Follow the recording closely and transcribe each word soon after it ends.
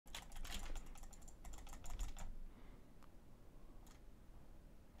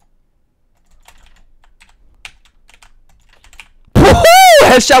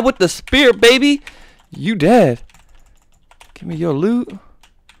headshot with the spear, baby. You dead. Give me your loot.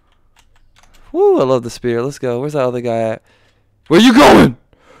 Woo, I love the spear. Let's go. Where's that other guy at? Where you going?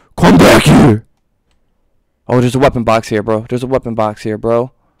 Come back here. Oh, there's a weapon box here, bro. There's a weapon box here,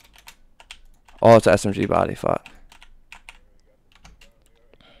 bro. Oh, it's an SMG body. Fuck.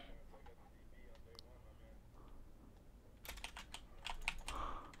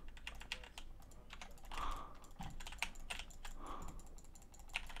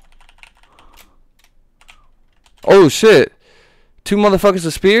 Oh, shit. 2 motherfuckers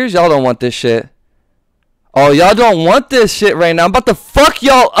with spears? Y'all don't want this shit. Oh, y'all don't want this shit right now. I'm about to fuck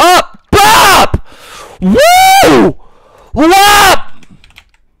y'all up. Bop! Woo! Whop!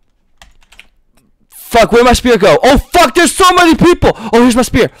 Fuck, where'd my spear go? Oh, fuck, there's so many people. Oh, here's my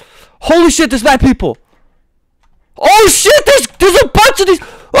spear. Holy shit, there's mad people. Oh, shit, there's a bunch of these.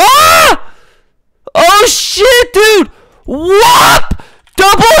 Ah! Oh, shit, dude. Whop!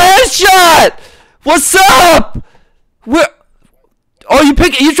 Double headshot. What's up? Where? Oh, you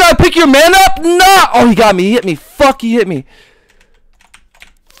trying to pick your man up? No! Oh, he got me. He hit me. Fuck, he hit me.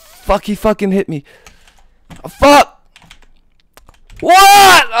 Fuck, he fucking hit me. Oh, fuck.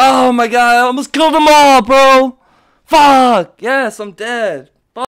 What? Oh, my God. I almost killed them all, bro. Fuck. Yes, I'm dead.